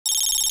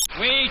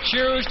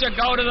choose to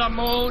go to the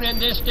moon in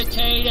this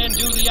decade and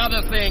do the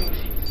other things,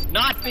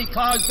 not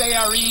because they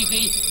are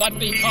easy, but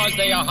because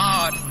they are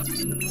hard.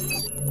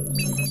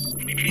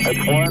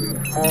 It's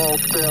one small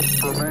step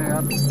for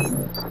man.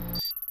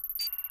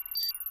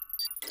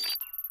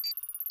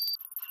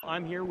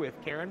 I'm here with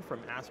Karen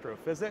from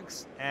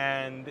Astro-Physics,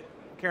 and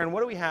Karen, what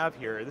do we have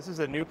here? This is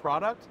a new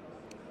product?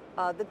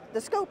 The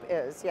scope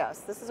is, yes.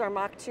 This is our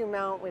Mach 2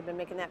 mount. We've been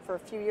making that for a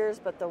few years,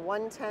 but the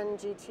 110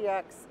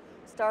 GTX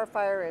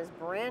Starfire is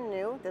brand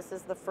new. This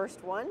is the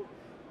first one.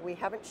 We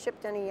haven't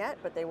shipped any yet,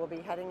 but they will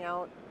be heading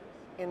out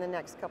in the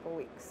next couple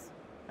weeks.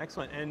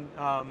 Excellent. And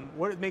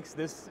what makes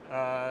this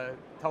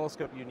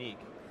telescope unique?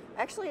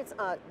 Actually, it's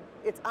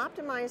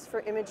optimized for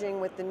imaging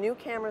with the new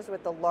cameras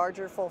with the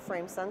larger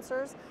full-frame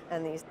sensors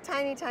and these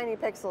tiny, tiny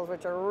pixels,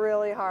 which are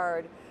really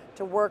hard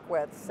to work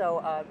with.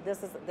 So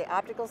the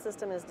optical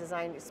system is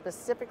designed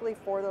specifically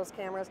for those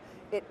cameras.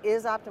 It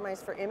is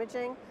optimized for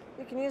imaging.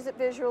 You can use it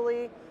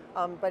visually,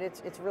 but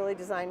it's really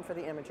designed for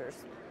the imagers.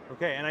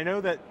 Okay, and I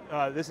know that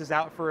this is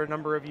out for a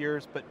number of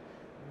years, but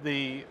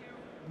the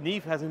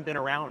NEAF hasn't been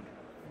around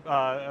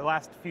the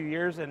last few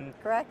years, and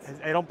correct.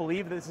 I don't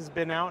believe this has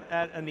been out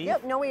at a NEAF.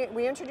 Yep, no,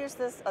 we introduced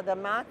this, the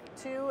Mach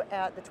 2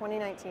 at the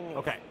 2019 NEAF.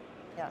 Okay.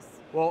 Yes.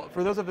 Well,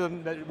 for those of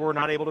them that were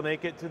not able to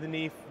make it to the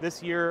NEAF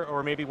this year,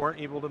 or maybe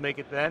weren't able to make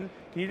it then,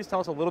 can you just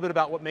tell us a little bit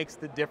about what makes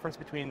the difference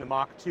between the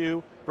Mach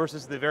 2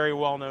 versus the very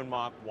well-known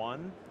Mach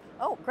 1?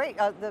 Oh, great.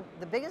 The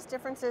biggest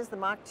difference is the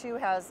Mach 2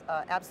 has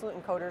absolute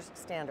encoders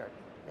standard.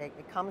 It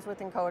comes with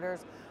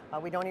encoders.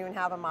 We don't even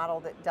have a model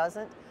that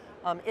doesn't.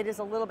 It is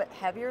a little bit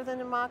heavier than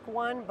the Mach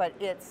 1, but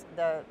it's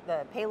the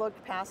payload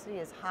capacity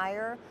is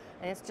higher,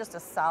 and it's just a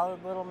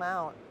solid little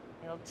mount.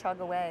 It'll chug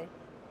away.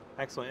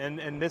 Excellent.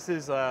 And this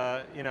is,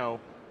 you know,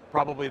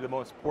 probably the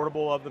most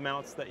portable of the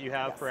mounts that you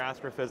have Yes. for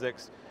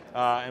Astrophysics.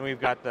 And we've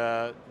got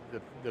the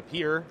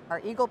Pier.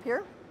 Our Eagle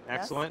Pier.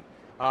 Excellent.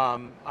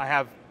 Yes. I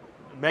have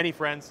many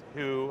friends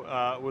who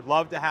would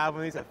love to have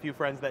one of these. I have a few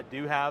friends that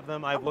do have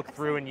them. I've looked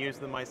through and used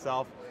them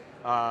myself.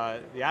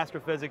 The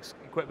Astrophysics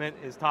equipment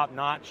is top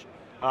notch.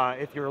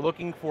 If you're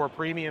looking for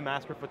premium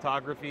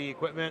astrophotography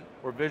equipment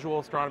or visual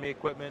astronomy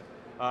equipment,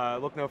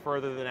 look no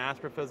further than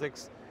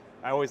Astrophysics.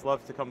 I always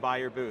love to come by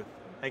your booth.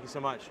 Thank you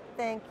so much.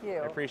 Thank you.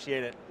 I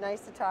appreciate it.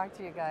 Nice to talk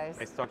to you guys.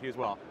 Nice to talk to you as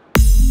well.